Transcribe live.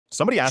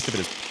Somebody asked if it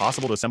is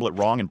possible to assemble it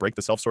wrong and break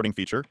the self-sorting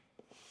feature.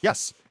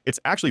 Yes, it's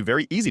actually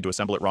very easy to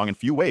assemble it wrong in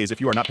few ways if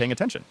you are not paying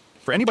attention.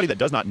 For anybody that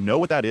does not know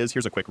what that is,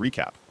 here's a quick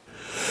recap.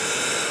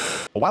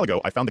 A while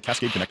ago, I found the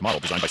Cascade Connect model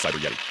designed by Cyber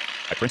Yeti.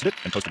 I printed it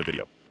and posted a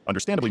video.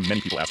 Understandably,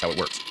 many people asked how it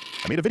works.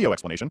 I made a video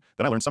explanation,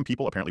 then I learned some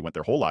people apparently went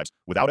their whole lives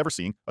without ever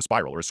seeing a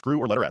spiral or a screw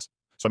or letter S.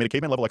 So I made a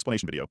caveman-level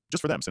explanation video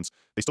just for them since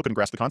they still couldn't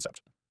grasp the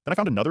concept. Then I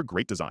found another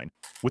great design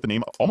with the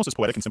name almost as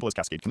poetic and simple as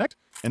Cascade Connect,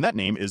 and that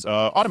name is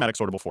Automatic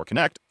Sortable for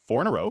Connect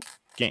 4 in a row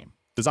game,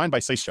 designed by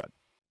Seyschud.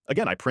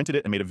 Again, I printed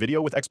it and made a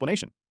video with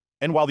explanation.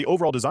 And while the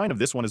overall design of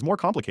this one is more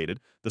complicated,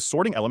 the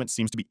sorting element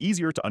seems to be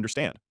easier to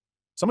understand.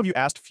 Some of you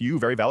asked few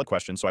very valid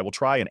questions, so I will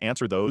try and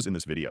answer those in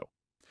this video.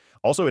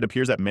 Also, it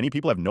appears that many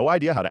people have no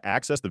idea how to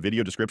access the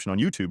video description on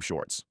YouTube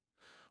Shorts.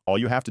 All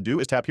you have to do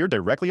is tap here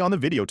directly on the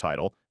video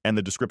title, and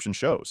the description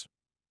shows.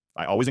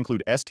 I always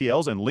include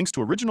STLs and links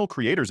to original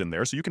creators in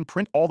there so you can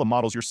print all the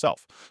models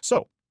yourself.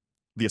 So,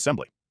 the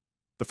assembly.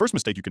 The first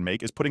mistake you can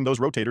make is putting those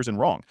rotators in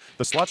wrong.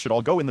 The slots should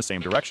all go in the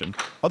same direction,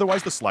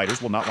 otherwise the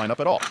sliders will not line up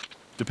at all.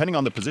 Depending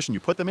on the position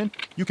you put them in,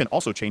 you can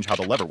also change how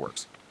the lever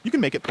works. You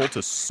can make it pull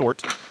to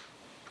sort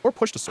or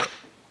push to sort.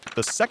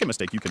 The second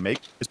mistake you can make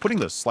is putting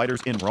the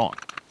sliders in wrong.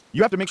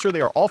 You have to make sure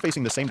they are all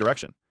facing the same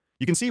direction.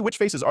 You can see which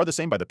faces are the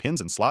same by the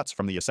pins and slots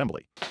from the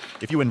assembly.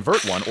 If you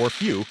invert one or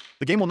few,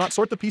 the game will not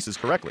sort the pieces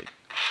correctly.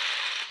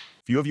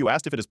 Few of you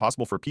asked if it is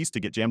possible for a piece to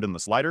get jammed in the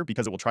slider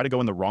because it will try to go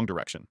in the wrong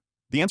direction.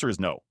 The answer is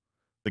no.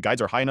 The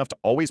guides are high enough to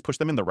always push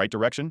them in the right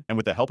direction, and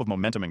with the help of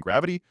momentum and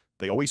gravity,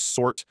 they always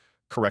sort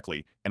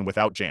correctly and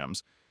without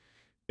jams.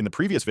 In the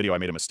previous video, I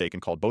made a mistake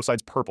and called both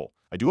sides purple.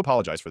 I do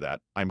apologize for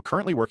that. I'm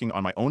currently working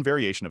on my own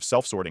variation of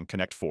self-sorting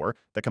Connect 4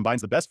 that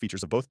combines the best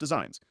features of both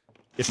designs.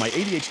 If my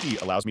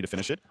ADHD allows me to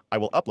finish it, I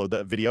will upload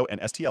the video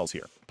and STLs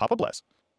here. Papa bless.